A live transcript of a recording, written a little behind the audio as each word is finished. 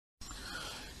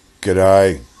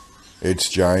G'day, it's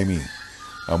Jamie,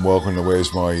 and welcome to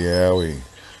Where's My Yowie.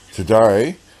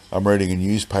 Today, I'm reading a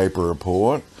newspaper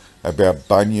report about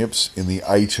bunyips in the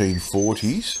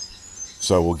 1840s,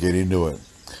 so we'll get into it.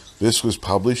 This was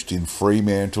published in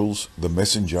Fremantle's The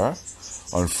Messenger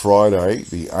on Friday,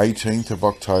 the 18th of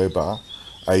October,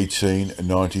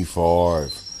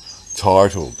 1895,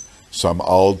 titled Some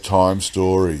Old Time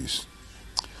Stories.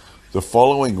 The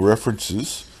following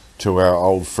references to our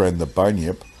old friend the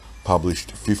bunyip,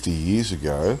 published 50 years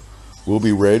ago, will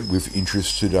be read with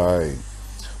interest today,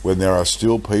 when there are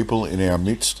still people in our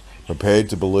midst prepared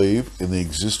to believe in the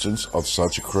existence of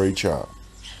such a creature.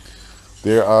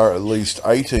 There are at least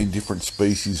 18 different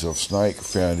species of snake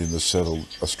found in the settled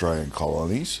Australian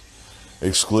colonies,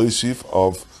 exclusive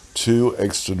of two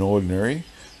extraordinary,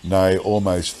 nay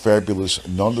almost fabulous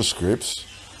nondescripts,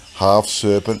 half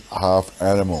serpent, half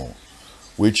animal,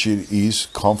 which it is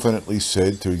confidently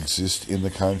said to exist in the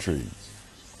country.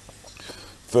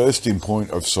 First in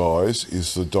point of size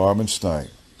is the diamond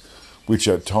snake, which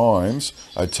at times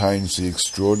attains the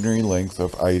extraordinary length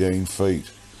of 18 feet.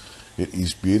 It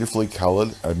is beautifully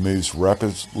coloured and moves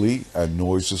rapidly and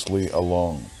noiselessly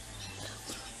along.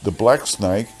 The black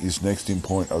snake is next in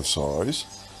point of size,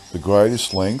 the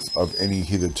greatest length of any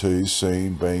hitherto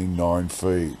seen being 9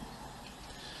 feet.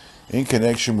 In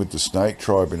connection with the snake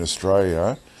tribe in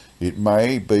Australia, it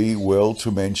may be well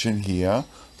to mention here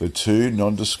the two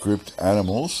nondescript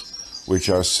animals which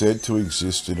are said to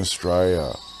exist in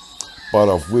Australia, but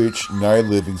of which no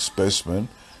living specimen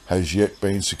has yet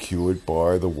been secured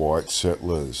by the white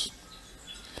settlers.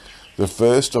 The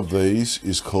first of these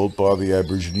is called by the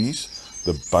Aborigines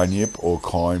the bunyip or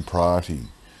kine prati,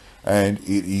 and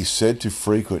it is said to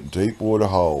frequent deep water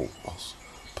holes,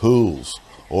 pools,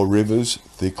 or rivers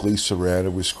thickly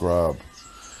surrounded with scrub.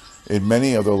 In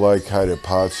many other located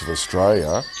parts of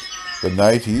Australia, the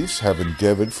natives have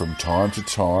endeavoured from time to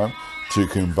time to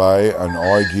convey an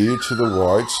idea to the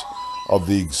whites of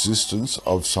the existence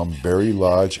of some very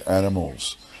large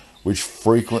animals, which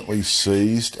frequently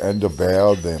seized and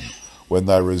devoured them when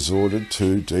they resorted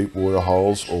to deep water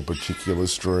holes or particular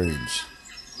streams.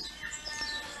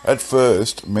 At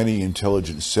first, many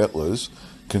intelligent settlers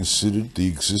considered the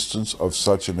existence of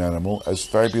such an animal as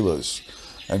fabulous,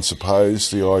 and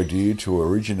supposed the idea to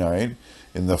originate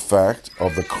in the fact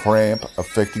of the cramp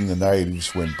affecting the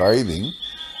natives when bathing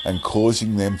and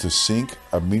causing them to sink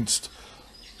amidst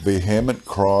vehement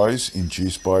cries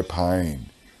induced by pain.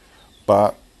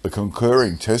 But the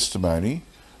concurring testimony,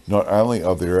 not only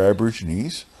of their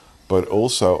Aborigines, but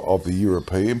also of the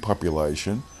European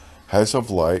population, has of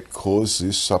late caused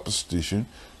this superstition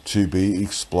to be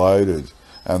exploded,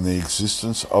 and the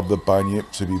existence of the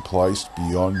bunyip to be placed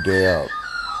beyond doubt.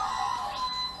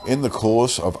 In the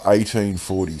course of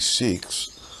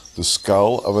 1846, the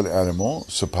skull of an animal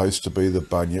supposed to be the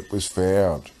bunyip was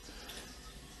found.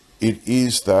 It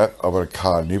is that of a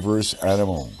carnivorous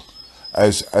animal,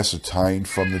 as ascertained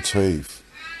from the teeth,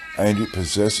 and it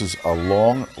possesses a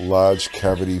long, large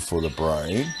cavity for the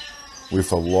brain,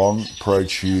 with a long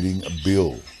protruding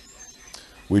bill,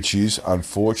 which is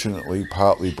unfortunately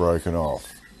partly broken off.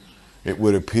 It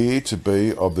would appear to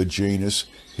be of the genus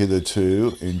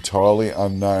hitherto entirely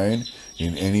unknown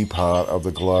in any part of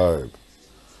the globe.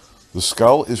 The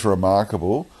skull is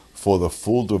remarkable for the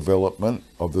full development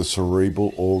of the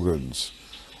cerebral organs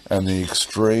and the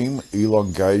extreme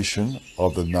elongation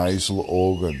of the nasal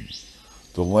organ.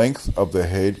 The length of the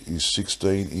head is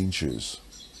 16 inches.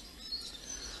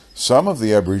 Some of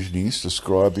the Aborigines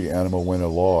describe the animal when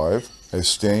alive as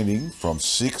standing from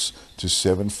 6 to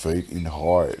 7 feet in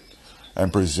height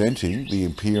and presenting the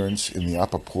appearance in the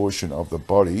upper portion of the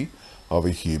body of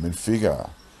a human figure,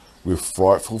 with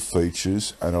frightful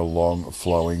features and a long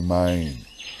flowing mane,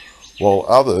 while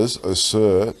others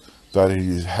assert that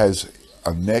it has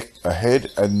a head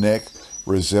and neck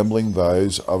resembling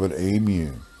those of an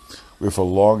emu, with a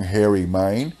long hairy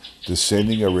mane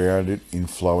descending around it in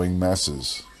flowing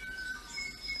masses.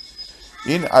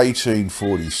 In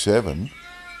 1847,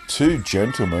 two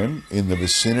gentlemen in the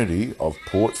vicinity of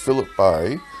Port Phillip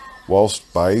Bay,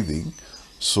 whilst bathing,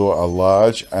 saw a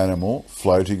large animal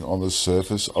floating on the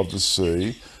surface of the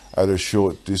sea at a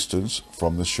short distance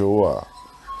from the shore.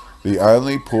 The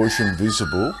only portion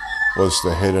visible was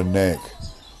the head and neck,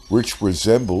 which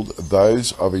resembled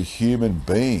those of a human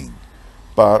being,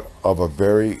 but of a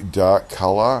very dark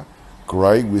colour,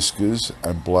 grey whiskers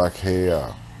and black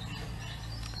hair.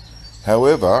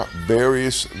 However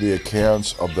various the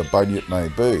accounts of the bunyip may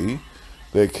be,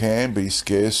 there can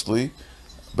scarcely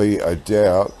be a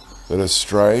doubt that a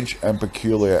strange and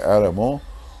peculiar animal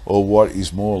or what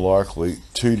is more likely,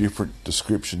 two different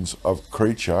descriptions of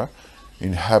creature,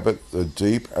 inhabit the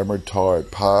deep and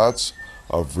retired parts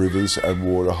of rivers and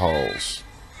waterholes.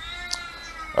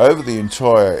 Over the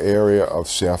entire area of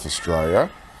South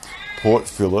Australia, Port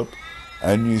Phillip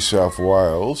and New South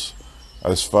Wales,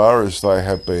 as far as they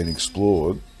have been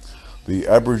explored, the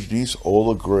Aborigines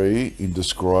all agree in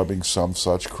describing some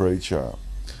such creature,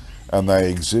 and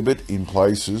they exhibit in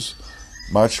places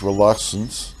much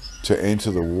reluctance to enter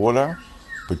the water,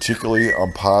 particularly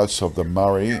on parts of the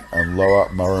Murray and Lower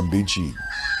Murrumbidgee.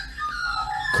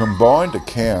 Combined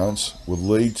accounts would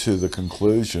lead to the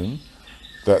conclusion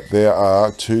that there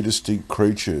are two distinct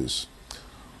creatures,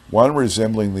 one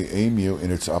resembling the emu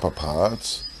in its upper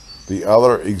parts, the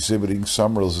other exhibiting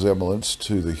some resemblance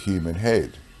to the human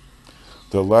head.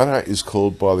 The latter is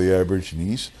called by the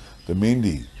Aborigines the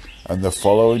Mindy, and the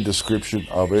following description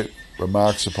of it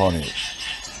remarks upon it,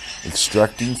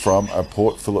 extracting from a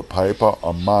Port Phillip paper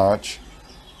on March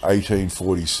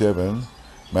 1847,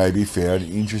 may be found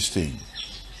interesting.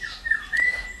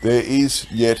 There is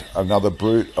yet another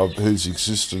brute of whose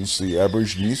existence the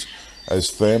Aborigines as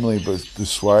firmly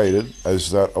persuaded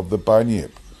as that of the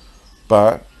Bunyip,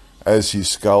 but as his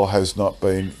skull has not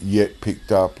been yet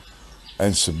picked up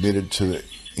and submitted to the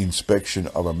inspection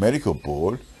of a medical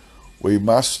board, we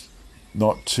must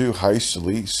not too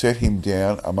hastily set him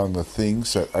down among the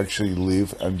things that actually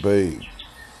live and be.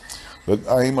 The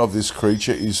name of this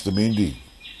creature is the Mindy.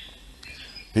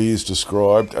 He is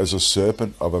described as a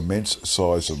serpent of immense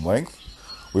size and length,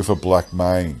 with a black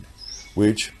mane,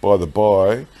 which, by the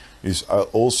by, is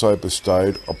also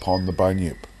bestowed upon the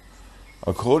Bunyip.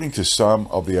 According to some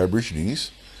of the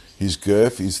Aborigines, his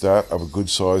girth is that of a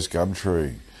good-sized gum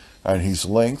tree, and his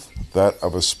length that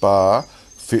of a spar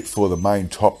fit for the main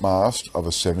topmast of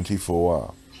a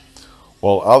 74,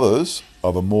 while others,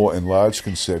 of a more enlarged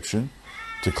conception,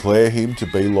 declare him to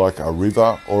be like a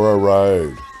river or a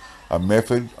road, a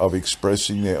method of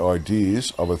expressing their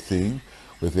ideas of a thing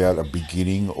without a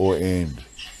beginning or end.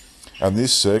 And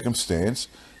this circumstance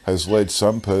has led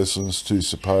some persons to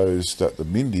suppose that the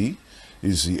Mindy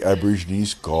is the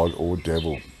Aborigines' god or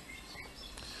devil.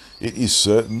 It is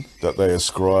certain that they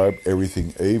ascribe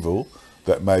everything evil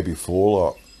that may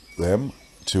befall them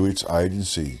to its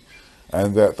agency,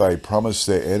 and that they promise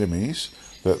their enemies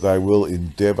that they will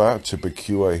endeavour to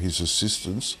procure his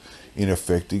assistance in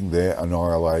effecting their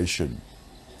annihilation.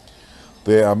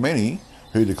 There are many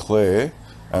who declare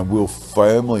and will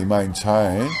firmly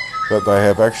maintain that they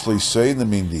have actually seen the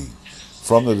Mindy.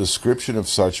 From the description of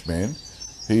such men,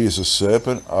 he is a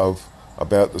serpent of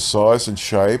about the size and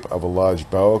shape of a large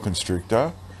boa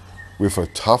constrictor, with a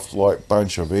tuft-like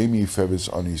bunch of emu feathers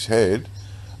on his head,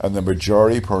 and the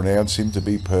majority pronounce him to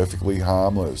be perfectly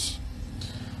harmless.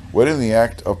 When in the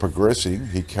act of progressing,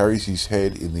 he carries his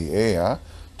head in the air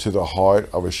to the height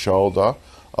of a shoulder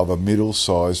of a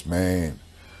middle-sized man,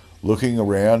 looking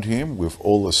around him with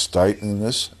all the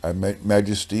stateliness and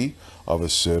majesty of a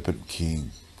serpent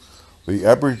king. The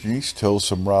Aborigines tell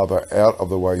some rather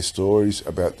out-of-the-way stories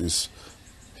about his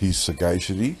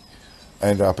sagacity,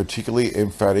 and are particularly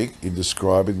emphatic in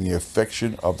describing the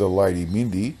affection of the Lady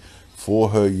Mindy for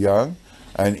her young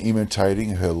and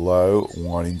imitating her low,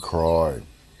 whining cry.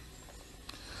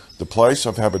 The place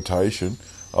of habitation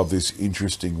of this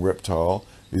interesting reptile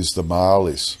is the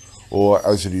Marlis, or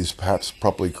as it is perhaps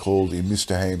properly called in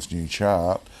Mr. Ham's new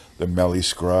chart, the Mallee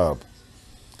Scrub.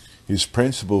 His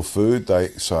principal food, they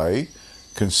say,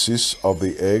 consists of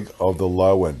the egg of the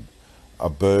lowan, a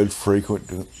bird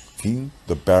frequenting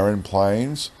the barren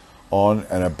plains on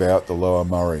and about the Lower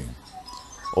Murray.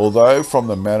 Although from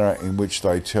the manner in which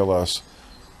they tell us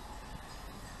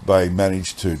they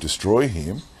managed to destroy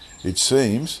him, it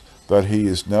seems that he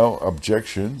is no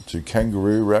objection to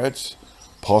kangaroo rats,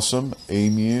 possum,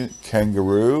 emu,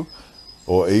 kangaroo,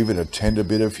 or even a tender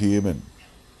bit of human.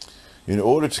 In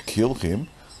order to kill him,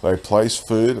 they place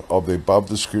food of the above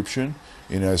description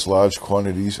in as large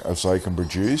quantities as they can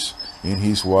produce in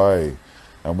his way,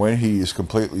 and when he is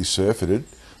completely surfeited,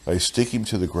 they stick him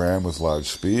to the ground with large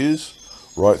spears,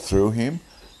 right through him,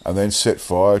 and then set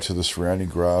fire to the surrounding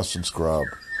grass and scrub.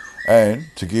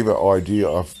 And, to give an idea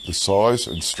of the size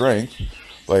and strength,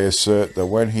 they assert that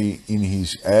when he, in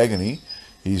his agony,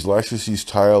 he lashes his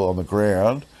tail on the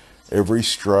ground, every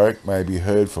stroke may be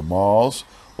heard for miles,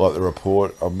 like the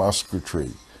report of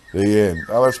musketry. The end.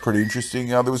 Oh, that's pretty interesting.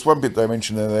 There was one bit they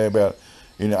mentioned in there about,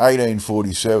 in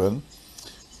 1847,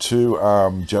 two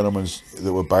gentlemen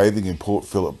that were bathing in Port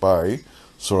Phillip Bay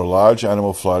saw a large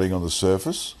animal floating on the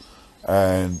surface,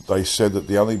 and they said that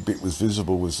the only bit was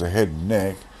visible was the head and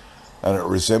neck, and it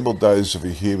resembled those of a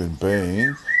human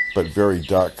being, but very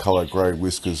dark colour, grey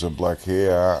whiskers and black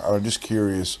hair. And I'm just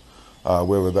curious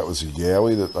whether that was a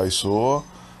yowie that they saw.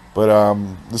 But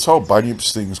this whole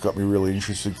bunyips thing's got me really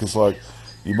interested because, like,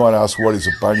 you might ask, what is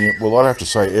a bunyip? Well, I'd have to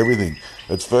say everything.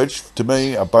 It's to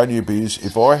me, a bunyip is,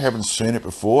 if I haven't seen it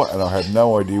before and I have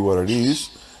no idea what it is,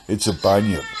 it's a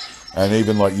bunyip. And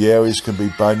even like yowies can be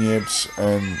bunyips,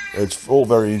 and it's all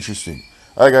very interesting.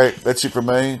 Okay, that's it from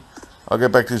me. I'll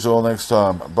get back to this all next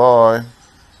time. Bye.